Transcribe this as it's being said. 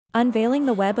Unveiling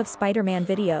the web of Spider-Man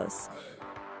videos.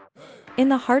 In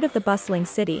the heart of the bustling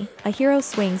city, a hero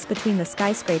swings between the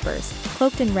skyscrapers,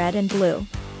 cloaked in red and blue.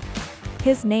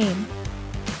 His name?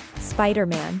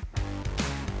 Spider-Man.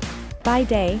 By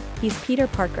day, he's Peter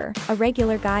Parker, a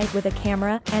regular guy with a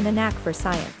camera and a knack for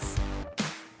science.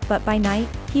 But by night,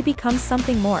 he becomes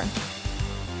something more.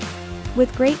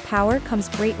 With great power comes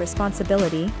great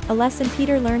responsibility, a lesson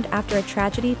Peter learned after a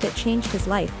tragedy that changed his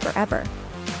life forever.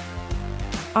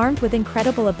 Armed with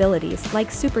incredible abilities like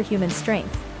superhuman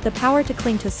strength, the power to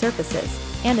cling to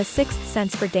surfaces, and a sixth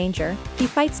sense for danger, he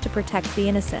fights to protect the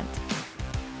innocent.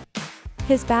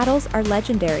 His battles are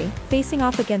legendary, facing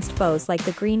off against foes like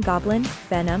the Green Goblin,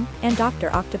 Venom, and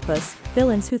Dr. Octopus,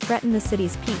 villains who threaten the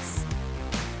city's peace.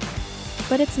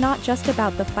 But it's not just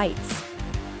about the fights.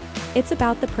 It's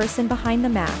about the person behind the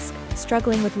mask,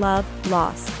 struggling with love,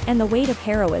 loss, and the weight of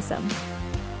heroism.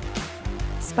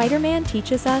 Spider-Man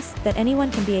teaches us that anyone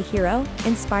can be a hero,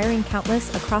 inspiring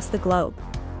countless across the globe.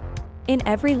 In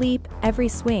every leap, every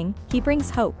swing, he brings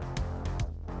hope.